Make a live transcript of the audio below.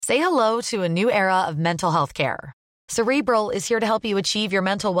Say hello to a new era of mental health care. Cerebral is here to help you achieve your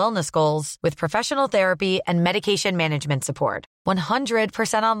mental wellness goals with professional therapy and medication management support.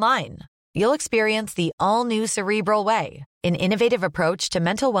 100% online. You'll experience the all-new Cerebral Way, an innovative approach to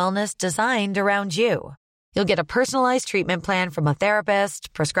mental wellness designed around you. You'll get a personalized treatment plan from a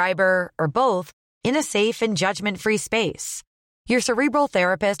therapist, prescriber, or both in a safe and judgment-free space. Your Cerebral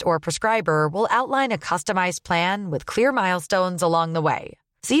therapist or prescriber will outline a customized plan with clear milestones along the way,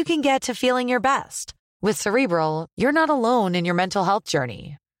 so you can get to feeling your best. With Cerebral, you're not alone in your mental health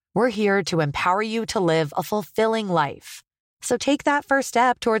journey. We're here to empower you to live a fulfilling life. So take that first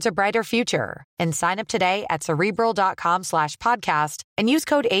step towards a brighter future and sign up today at Cerebral.com/podcast and use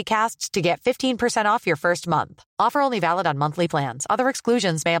code ACAST to get 15% off your first month. Offer only valid on monthly plans. Other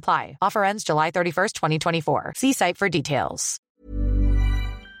exclusions may apply. Offer ends July 31st, 2024. See site for details.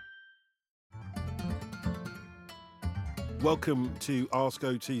 Welcome to Ask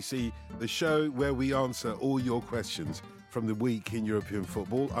OTC, the show where we answer all your questions from the week in European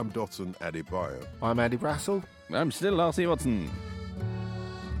football. I'm Dotun Adebayo. I'm Andy Brassel. I'm still Larcy Watson.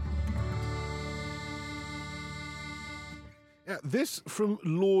 Yeah, this from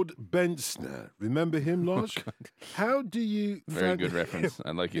Lord Bensner. Remember him, Lars? How do you... Very good reference. I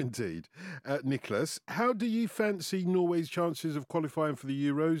like it. Indeed. Nicholas, how do you fancy Norway's chances of qualifying for the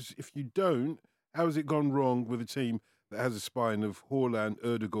Euros? If you don't, how has it gone wrong with a team that has a spine of Haaland,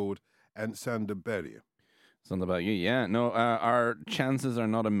 Ødegaard and Sander Berge? Something about you, yeah. No, our chances are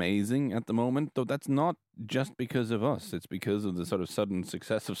not amazing at the moment, though that's not just because of us. It's because of the sort of sudden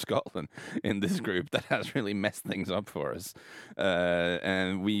success of Scotland in this group that has really messed things up for us.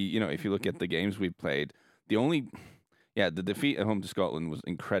 And we, if you look at the games we've played, the defeat at home to Scotland was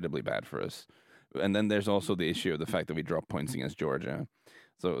incredibly bad for us. And then there's also the issue of the fact that we dropped points against Georgia.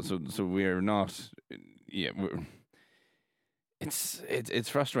 So we're not, It's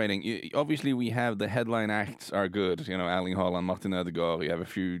frustrating. Obviously, we have the headline acts are good. Erling Haaland, Martin Ødegaard. You have a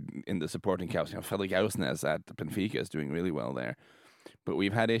few in the supporting cast. Fredrik Ausnes at Benfica is doing really well there. But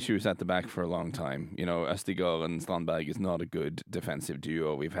we've had issues at the back for a long time. Østigård and Strandberg is not a good defensive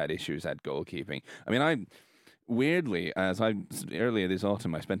duo. We've had issues at goalkeeping. Weirdly, earlier this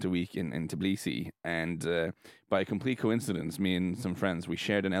autumn, I spent a week in Tbilisi, and by a complete coincidence, me and some friends, we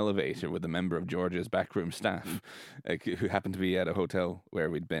shared an elevator with a member of Georgia's backroom staff who happened to be at a hotel where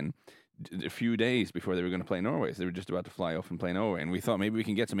we'd been a few days before they were going to play Norway. So they were just about to fly off and play Norway, and we thought maybe we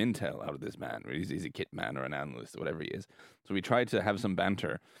can get some intel out of this man. He's a kit man or an analyst or whatever he is. So we tried to have some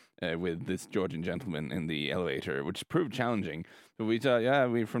banter with this Georgian gentleman in the elevator, which proved challenging. But we thought,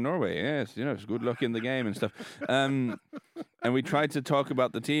 we're from Norway. Yes, it's good luck in the game and stuff. And we tried to talk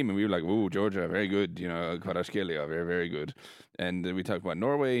about the team, and we were like, "Ooh, Georgia, very good. Kvaratskhelia, very, very good." And we talked about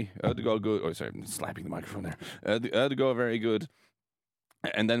Norway, Ødegaard, good. Oh, sorry, I'm slapping the microphone there. Ødegaard, very good.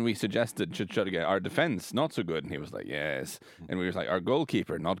 And then we suggested, should again, our defense, not so good. And he was like, yes. And we were like, our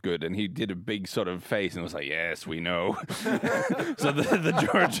goalkeeper, not good. And he did a big sort of face and was like, yes, we know. So the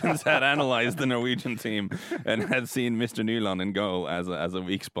Georgians had analysed the Norwegian team and had seen Mr. Nyland in goal as a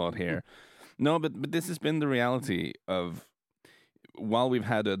weak spot here. No, but this has been the reality of, while we've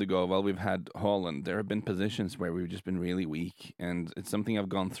had Ødegaard, while we've had Haaland, there have been positions where we've just been really weak. And it's something I've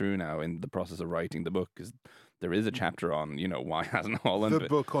gone through now in the process of writing the book, because there is a chapter on, why hasn't Haaland... The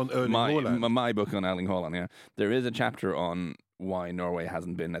book on Erling Haaland. My book on Erling Haaland, yeah. There is a chapter on why Norway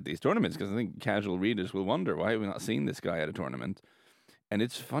hasn't been at these tournaments, because I think casual readers will wonder, why have we not seen this guy at a tournament? And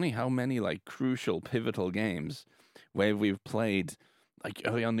it's funny how many, crucial, pivotal games where we've played...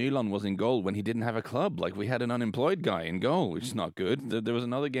 Jan Nyland was in goal when he didn't have a club. We had an unemployed guy in goal, which is not good. There was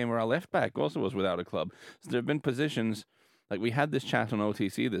another game where our left back also was without a club. So there have been positions... we had this chat on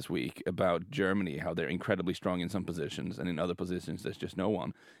OTC this week about Germany, how they're incredibly strong in some positions, and in other positions there's just no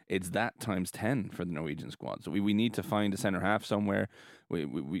one. It's that times 10 for the Norwegian squad. So we need to find a centre half somewhere.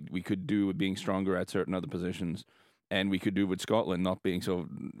 We could do with being stronger at certain other positions, and we could do with Scotland not being so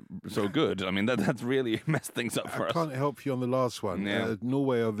good. That's really messed things up for us. I can't help you on the last one. Yeah.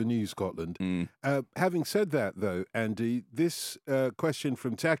 Norway are the new Scotland. Having said that, though, Andy, this question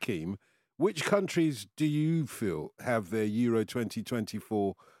from Takim: which countries do you feel have their Euro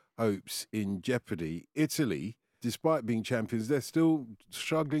 2024 hopes in jeopardy? Italy, despite being champions, they're still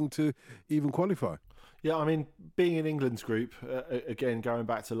struggling to even qualify. Yeah, being in England's group, again, going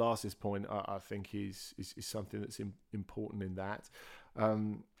back to Lars's point, I think is something that's important in that.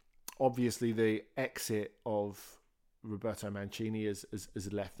 Obviously, the exit of Roberto Mancini has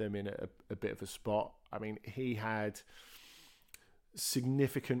left them in a bit of a spot. He had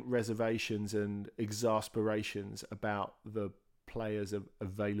significant reservations and exasperations about the players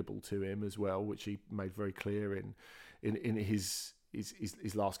available to him as well, which he made very clear in his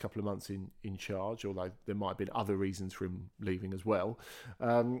his last couple of months in charge, although there might have been other reasons for him leaving as well.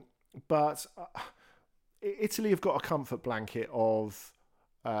 But Italy have got a comfort blanket of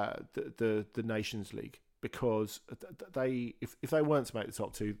the Nations League, because if they weren't to make the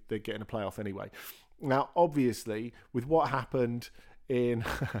top two, they'd get in a playoff anyway. Now, obviously, with what happened in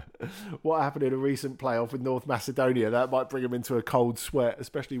a recent playoff with North Macedonia, that might bring them into a cold sweat,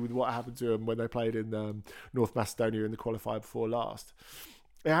 especially with what happened to them when they played in North Macedonia in the qualifier before last.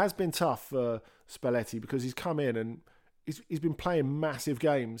 It has been tough for Spalletti, because he's come in and he's been playing massive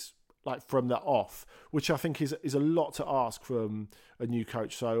games like from the off, which I think is a lot to ask from a new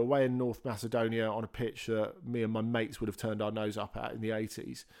coach. So away in North Macedonia on a pitch that me and my mates would have turned our nose up at in the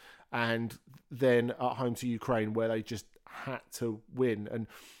 80s, and then at home to Ukraine, where they just had to win. And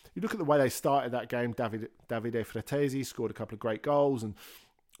you look at the way they started that game. Davide Fratesi scored a couple of great goals, and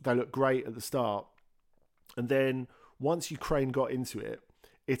they looked great at the start. And then once Ukraine got into it,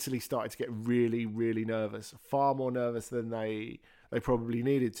 Italy started to get really, really nervous, far more nervous than they probably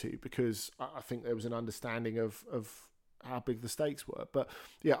needed to, because I think there was an understanding of how big the stakes were. But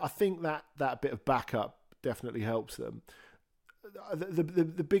yeah, I think that bit of backup definitely helps them.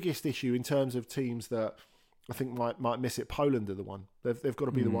 The biggest issue in terms of teams that I think might miss it, Poland are the one. They've got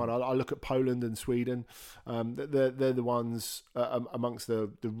to be the one. I look at Poland and Sweden. They're the ones amongst the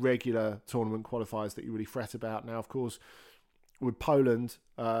regular tournament qualifiers that you really fret about. Now, of course, with Poland,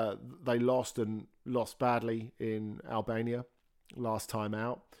 they lost badly in Albania last time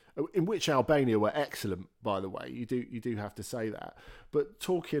out, in which Albania were excellent, by the way. You do have to say that. But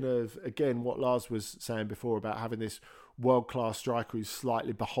talking of, again, what Lars was saying before about having this world-class striker who's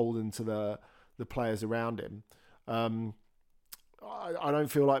slightly beholden to the players around him, I don't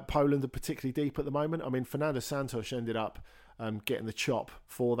feel like Poland are particularly deep at the moment. I mean, Fernando Santos ended up getting the chop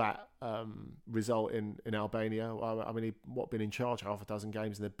for that result in Albania. I mean, he'd been in charge half a dozen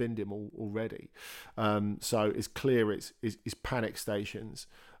games and they've binned him already. So it's clear it's panic stations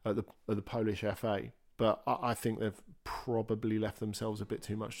at the Polish FA. But I think they've probably left themselves a bit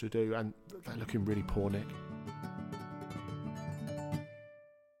too much to do, and they're looking really poor, Nick.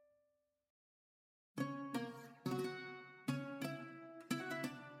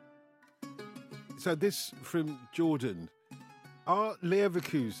 So this from Jordan. Are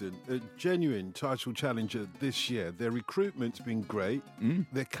Leverkusen a genuine title challenger this year? Their recruitment's been great.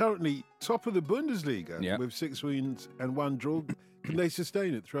 They're currently top of the Bundesliga with 6 wins and 1 draw. Can they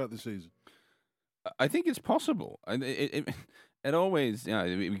sustain it throughout the season? I think it's possible. It always,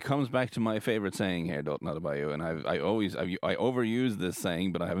 it comes back to my favorite saying here, not about you, and I overuse this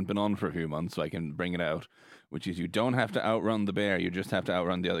saying, but I haven't been on for a few months, so I can bring it out, which is, you don't have to outrun the bear, you just have to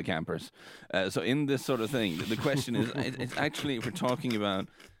outrun the other campers. So in this sort of thing, the question is, it's actually, if we're talking about,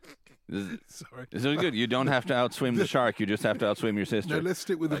 Sorry. This is good. You don't have to outswim the shark. You just have to outswim your sister. No, let's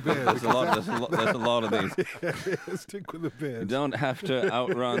stick with the bear. There's a lot of these. Yeah, stick with the bear. You don't have to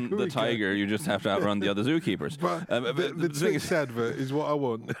outrun the tiger. You just have to outrun the other zookeepers. But the Twix advert is what I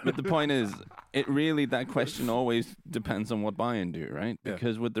want. But the point is, that question always depends on what Bayern do, right?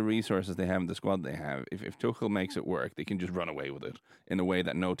 Because with the resources they have and the squad they have, if Tuchel makes it work, they can just run away with it in a way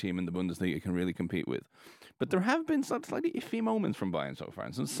that no team in the Bundesliga can really compete with. But there have been slightly iffy moments from Bayern so far,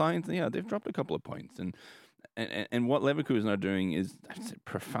 and some signs. They've dropped a couple of points, and what Leverkusen are doing is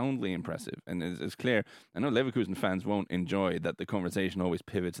profoundly impressive, and it's clear. I know Leverkusen fans won't enjoy that the conversation always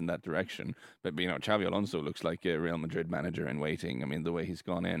pivots in that direction, but Xavi Alonso looks like a Real Madrid manager in waiting. I mean, the way he's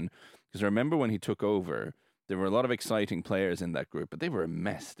gone in, because I remember when he took over, there were a lot of exciting players in that group, but they were a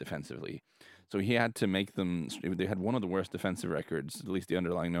mess defensively. So he had to make them. They had one of the worst defensive records. At least the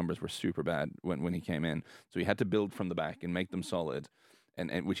underlying numbers were super bad when he came in. So he had to build from the back and make them solid,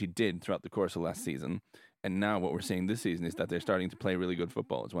 and which he did throughout the course of last season. And now what we're seeing this season is that they're starting to play really good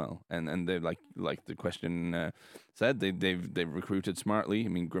football as well. And they like the question said, they've recruited smartly. I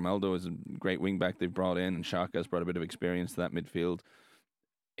mean, Grimaldo is a great wing back they've brought in, and Xhaka has brought a bit of experience to that midfield.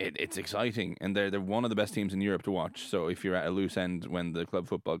 It's exciting, and they're one of the best teams in Europe to watch. So if you're at a loose end when the club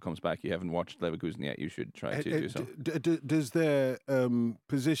football comes back, you haven't watched Leverkusen yet, you should try to do so. Does their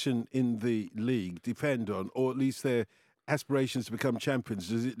position in the league depend on, or at least their aspirations to become champions,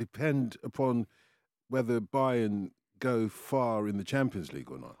 does it depend upon whether Bayern go far in the Champions League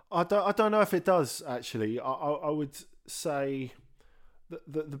or not? I don't know if it does, actually. I would say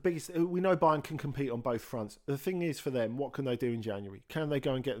the biggest, we know Bayern can compete on both fronts. The thing is, for them, what can they do in January? Can they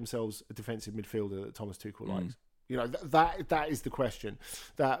go and get themselves a defensive midfielder that Thomas Tuchel likes? You know, that is the question.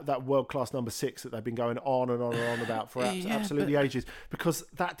 That world-class number 6 that they've been going on and on and on about for absolutely ages. Because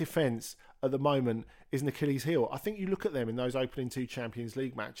that defence at the moment is an Achilles heel. I think you look at them in those opening 2 Champions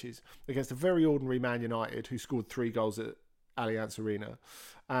League matches against a very ordinary Man United who scored 3 goals Allianz Arena,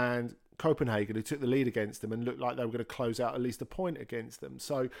 and Copenhagen, who took the lead against them and looked like they were going to close out at least a point against them.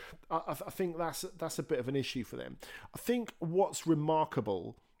 So I think that's a bit of an issue for them. I think what's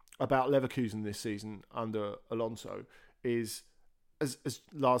remarkable about Leverkusen this season under Alonso is, as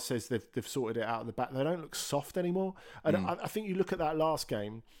Lars says, they've sorted it out at the back. They don't look soft anymore. And I think you look at that last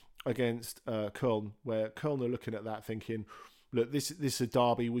game against Köln, where Köln are looking at that thinking, look, this is a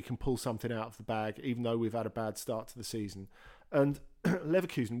derby. We can pull something out of the bag, even though we've had a bad start to the season. And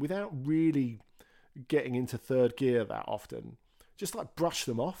Leverkusen, without really getting into third gear that often, just like brush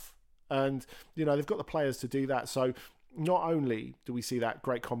them off. And, you know, they've got the players to do that. So not only do we see that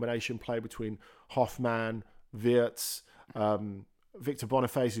great combination play between Hoffmann, Wirtz, Victor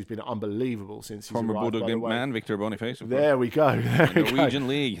Boniface, who's been unbelievable since he's Former arrived, Bodø man, Victor Boniface. There we go. Norwegian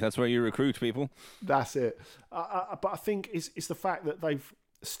League. That's where you recruit people. That's it. But I think it's the fact that they've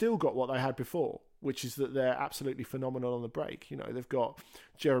still got what they had before, which is that they're absolutely phenomenal on the break. You know, they've got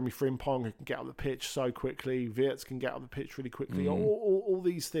Jeremy Frimpong, who can get up the pitch so quickly. Wirtz can get up the pitch really quickly. All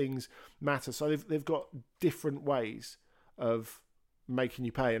these things matter. So they've got different ways of making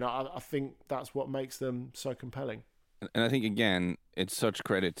you pay. And I think that's what makes them so compelling. And I think, again, it's such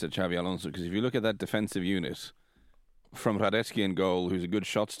credit to Xabi Alonso, because if you look at that defensive unit, from Radetzky in goal, who's a good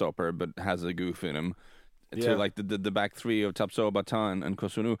shot stopper but has a goof in him, to like the back three of Tapsoba, Batan and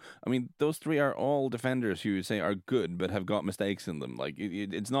Kosunu. I mean, those three are all defenders who you say are good but have got mistakes in them. Like,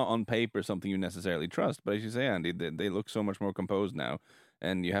 it's not on paper something you necessarily trust, but as you say, Andy, they look so much more composed now.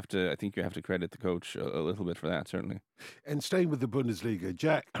 And I think you have to credit the coach a little bit for that, certainly. And staying with the Bundesliga,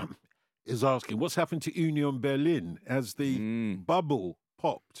 Jack is asking, what's happened to Union Berlin? Has the bubble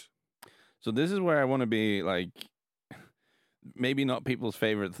popped? So this is where I want to be, like, maybe not people's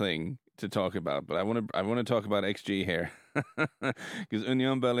favorite thing to talk about, but I want to talk about XG here, because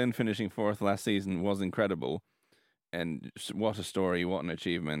Union Berlin finishing fourth last season was incredible, and what a story, what an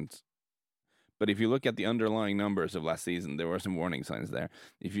achievement. But if you look at the underlying numbers of last season, there were some warning signs there.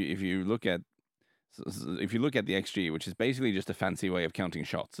 If you look at the XG, which is basically just a fancy way of counting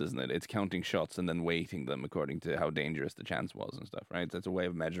shots, isn't it? It's counting shots and then weighting them according to how dangerous the chance was and stuff, right? That's a way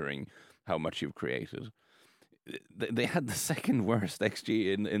of measuring how much you've created. They had the second worst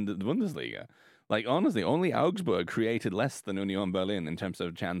XG in the Bundesliga. Like, honestly, only Augsburg created less than Union Berlin in terms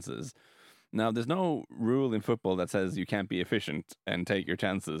of chances. Now, there's no rule in football that says you can't be efficient and take your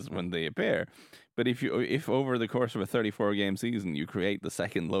chances when they appear. But if over the course of a 34-game season you create the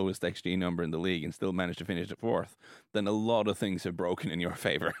second lowest XG number in the league and still manage to finish at fourth, then a lot of things have broken in your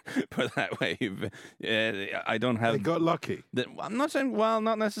favor. Put it that way. I don't have. They got lucky. I'm not saying, well,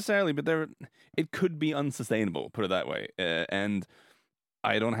 not necessarily, but it could be unsustainable. Put it that way. And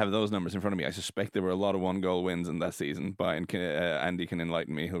I don't have those numbers in front of me. I suspect there were a lot of one-goal wins in that season. Andy can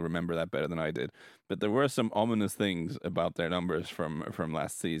enlighten me. He'll remember that better than I did. But there were some ominous things about their numbers from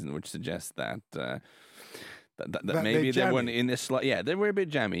last season, which suggests that maybe they weren't in this. They were a bit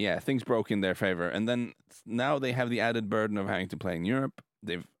jammy. Yeah, things broke in their favor, and then now they have the added burden of having to play in Europe.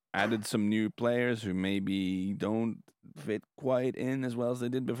 They've added some new players who maybe don't fit quite in as well as they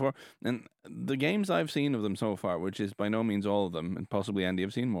did before. And the games I've seen of them so far, which is by no means all of them, and possibly Andy,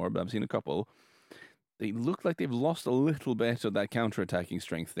 I've seen more, but I've seen a couple, they look like they've lost a little bit of that counter-attacking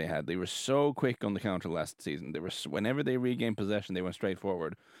strength they had. They were so quick on the counter last season. Whenever they regained possession, they went straight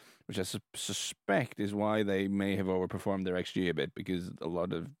forward, which I suspect is why they may have overperformed their XG a bit, because a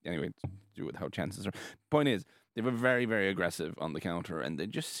lot of, anyway, to do with how chances are. Point is, they were very, very aggressive on the counter, and they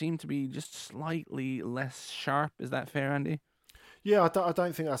just seem to be just slightly less sharp. Is that fair, Andy? Yeah, I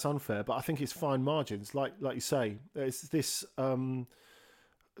don't think that's unfair, but I think it's fine margins. Like you say, it's this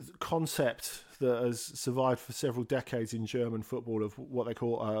concept that has survived for several decades in German football of what they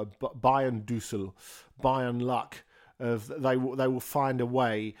call Bayern Dussel, Bayern luck. Of they will find a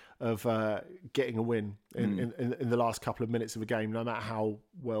way of getting a win in the last couple of minutes of a game, no matter how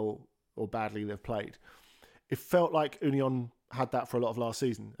well or badly they've played. It felt like Union had that for a lot of last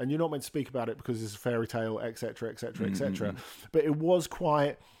season, and you're not meant to speak about it because it's a fairy tale, etc., etc., etc. But it was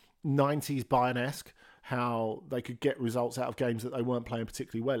quite 90s Bayern-esque how they could get results out of games that they weren't playing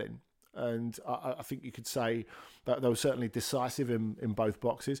particularly well in. And I think you could say that they were certainly decisive in both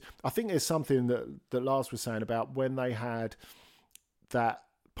boxes. I think there's something that Lars was saying about when they had that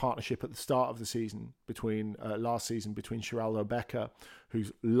partnership at the start of the season last season between Geraldo Becker,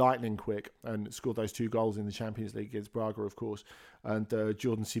 who's lightning quick and scored those 2 goals in the Champions League against Braga, of course, and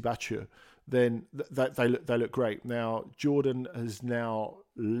Jordan Sibachö. Then they look great. Now Jordan has now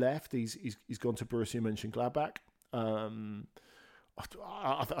left. He's gone to Borussia Mönchengladbach.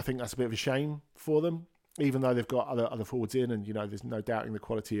 I think that's a bit of a shame for them, even though they've got other forwards in, and there's no doubting the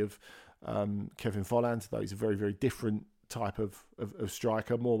quality of Kevin Volland, though he's a very, very different type of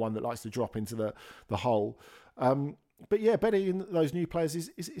striker, more one that likes to drop into the hole. But yeah, betting those new players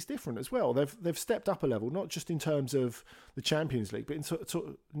is different as well. They've stepped up a level, not just in terms of the Champions League, but in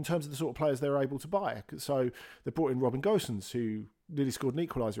terms of the sort of players they're able to buy. So they brought in Robin Gosens, who nearly scored an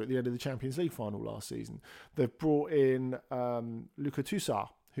equaliser at the end of the Champions League final last season. They've brought in Luka Toussaint,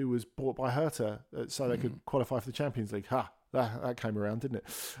 who was bought by Hertha so they could qualify for the Champions League. That came around, didn't it?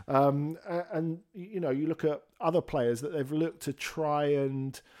 And you look at other players that they've looked to try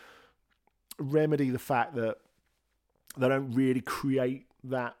and remedy the fact that they don't really create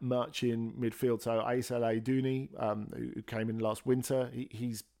that much in midfield. So Aysel Douni, who came in last winter,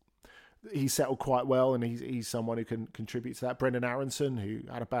 he's settled quite well, and he's someone who can contribute to that. Brendan Aronson, who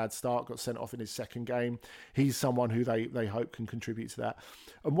had a bad start, got sent off in his second game, he's someone who they hope can contribute to that.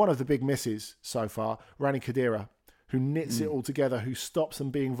 And one of the big misses so far, Rani Khedira, who knits it all together, who stops them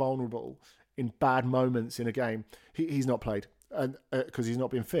being vulnerable in bad moments in a game. He's not played, and because he's not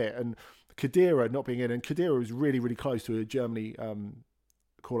been fit, and Khedira not being in, and Khedira was really, really close to a Germany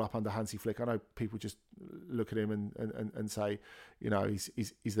call up under Hansi Flick. I know people just look at him and say,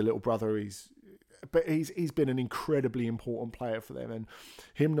 he's the little brother. But he's been an incredibly important player for them, and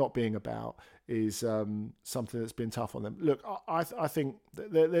him not being about is something that's been tough on them. Look, I think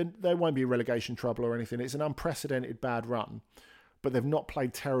there won't be relegation trouble or anything. It's an unprecedented bad run, but they've not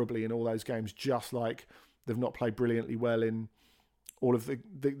played terribly in all those games, just like they've not played brilliantly well in all of the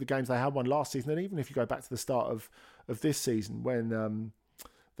games they had won last season. And even if you go back to the start of this season, when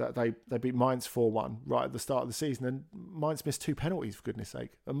that they beat Mainz 4-1 right at the start of the season, and Mainz missed 2 penalties, for goodness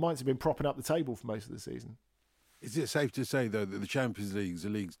sake. And Mainz have been propping up the table for most of the season. Is it safe to say, though, that the Champions League's a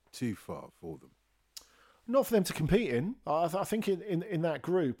league too far for them? Not for them to compete in. I think in that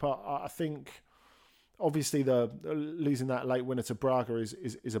group, I think obviously the losing that late winner to Braga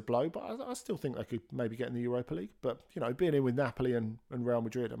is a blow, but I still think they could maybe get in the Europa League. But, being in with Napoli and Real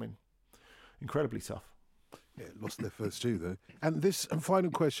Madrid, incredibly tough. Yeah, lost their first 2, though. And this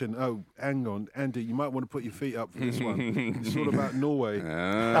final question. Oh, hang on. Andy, you might want to put your feet up for this one. It's all about Norway.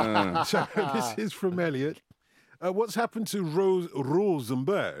 So this is from Elliot. What's happened to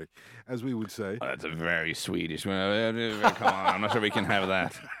Rosenberg, as we would say? Oh, that's a very Swedish one. Come on, I'm not sure we can have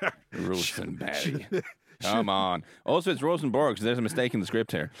that. Rosenberg. Come on. Also, it's Rosenborg, so there's a mistake in the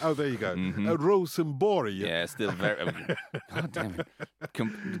script here. Oh, there you go. Rosenborg. Yeah, still very... God damn it.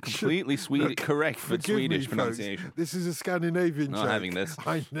 Completely Swedish, correct, but Swedish pronunciation. Folks. This is a Scandinavian Not joke. having this.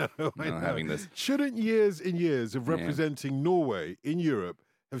 I know. Not having this. Shouldn't years and years of representing Norway in Europe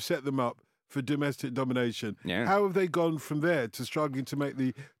have set them up for domestic domination? Yeah. How have they gone from there to struggling to make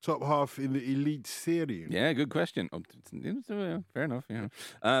the top half in the elite series? Yeah, good question. Fair enough.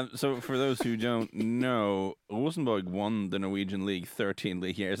 Yeah. So for those who don't know, Rosenborg won the Norwegian league 13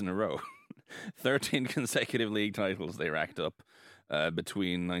 league years in a row. 13 consecutive league titles they racked up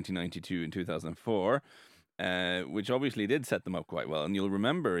between 1992 and 2004. Which obviously did set them up quite well. And you'll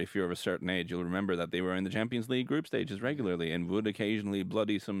remember, if you're of a certain age, you'll remember that they were in the Champions League group stages regularly and would occasionally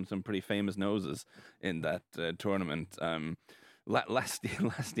bloody some pretty famous noses in that tournament. Last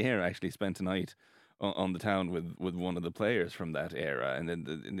year, I actually spent a night on the town with one of the players from that era, and then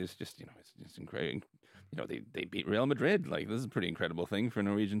it's just it's incredible. They beat Real Madrid. Like, this is a pretty incredible thing for a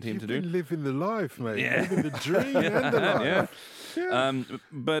Norwegian team to do. You've been living the life, mate. Yeah. Living the dream and the life. Yeah.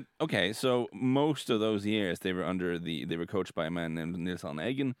 But okay, so most of those years they were coached by a man named Nils Arne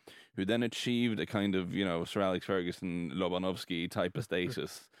Eggen, who then achieved a kind of Sir Alex Ferguson, Lobanovsky type of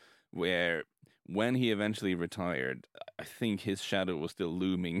status, where when he eventually retired, I think his shadow was still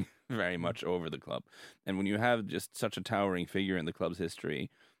looming very much over the club. And when you have just such a towering figure in the club's history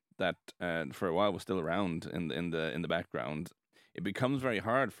that for a while was still around in the background, it becomes very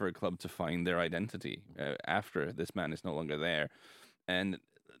hard for a club to find their identity after this man is no longer there. And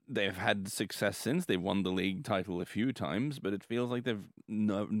they've had success since. They've won the league title a few times, but it feels like they've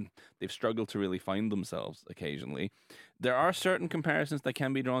struggled to really find themselves occasionally. There are certain comparisons that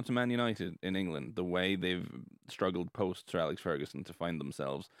can be drawn to Man United in England, the way they've struggled post Sir Alex Ferguson to find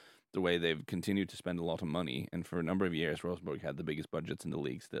themselves, the way they've continued to spend a lot of money. And for a number of years, Rosenborg had the biggest budgets in the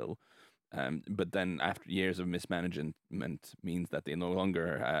league still. But then after years of mismanagement means that they no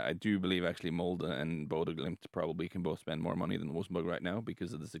longer, I do believe actually Molde and Bodø Glimt probably can both spend more money than Rosenborg right now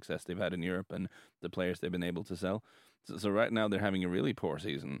because of the success they've had in Europe and the players they've been able to sell. So right now they're having a really poor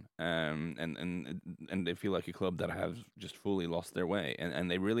season, and they feel like a club that have just fully lost their way,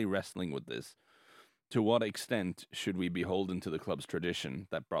 and they're really wrestling with this. To what extent should we be beholden to the club's tradition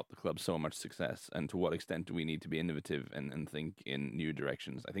that brought the club so much success? And to what extent do we need to be innovative and think in new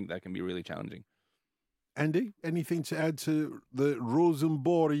directions? I think that can be really challenging. Andy, anything to add to the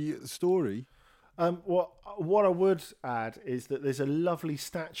Rosenborg story? What I would add is that there's a lovely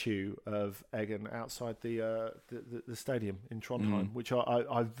statue of Eggen outside the stadium in Trondheim, which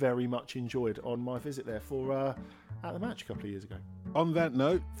I very much enjoyed on my visit there for at the match a couple of years ago. On that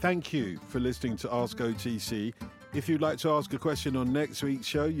note, thank you for listening to Ask OTC. If you'd like to ask a question on next week's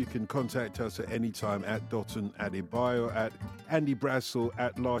show, you can contact us at any time at Dotton, at Ibayo, at Andy Brassel,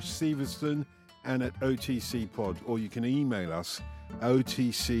 at Lars Siverston, and at OTC Pod, or you can email us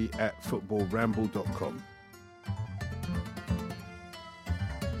otc@footballramble.com.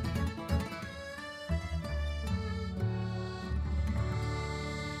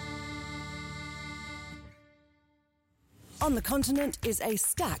 On the Continent is a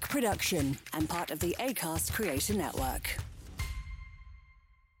Stack production and part of the Acast Creator Network.